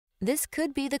This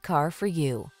could be the car for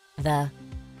you. The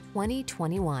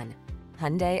 2021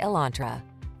 Hyundai Elantra.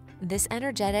 This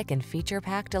energetic and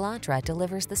feature-packed Elantra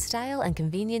delivers the style and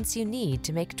convenience you need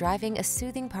to make driving a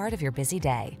soothing part of your busy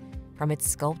day. From its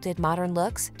sculpted modern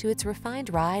looks to its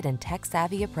refined ride and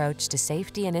tech-savvy approach to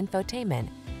safety and infotainment,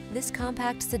 this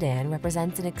compact sedan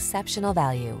represents an exceptional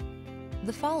value.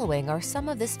 The following are some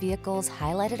of this vehicle's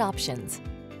highlighted options: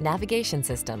 navigation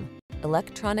system,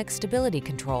 electronic stability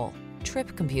control,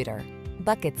 trip computer,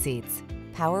 bucket seats,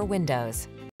 power windows,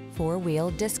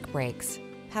 four-wheel disc brakes,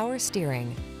 power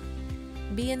steering.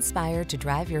 Be inspired to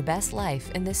drive your best life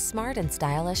in this smart and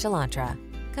stylish Elantra.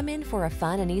 Come in for a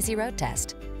fun and easy road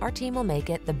test. Our team will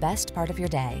make it the best part of your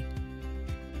day.